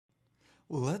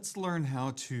Let's learn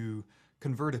how to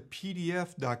convert a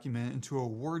PDF document into a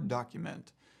Word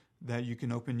document that you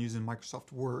can open using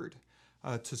Microsoft Word.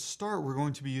 To start, we're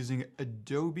going to be using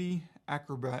Adobe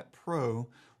Acrobat Pro,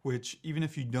 which even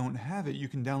if you don't have it, you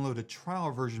can download a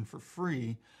trial version for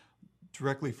free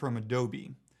directly from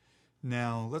Adobe.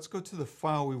 Now, let's go to the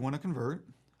file we want to convert,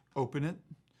 open it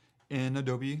in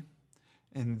Adobe,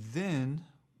 and then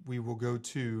we will go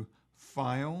to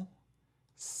File,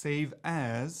 Save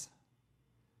As.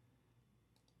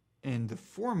 In the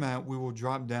format, we will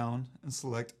drop down and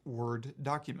select Word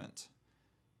document.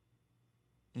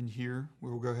 In here, we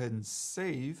will go ahead and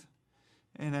save,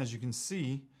 and as you can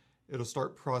see, it'll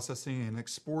start processing and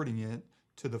exporting it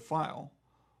to the file.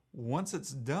 Once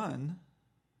it's done,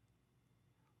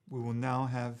 we will now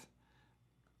have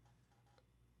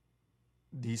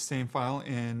the same file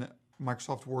in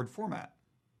Microsoft Word format.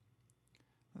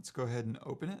 Let's go ahead and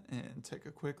open it and take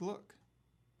a quick look.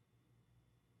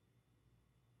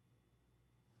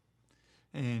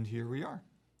 And here we are.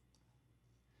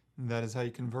 And that is how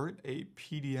you convert a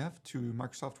PDF to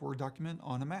Microsoft Word document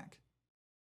on a Mac.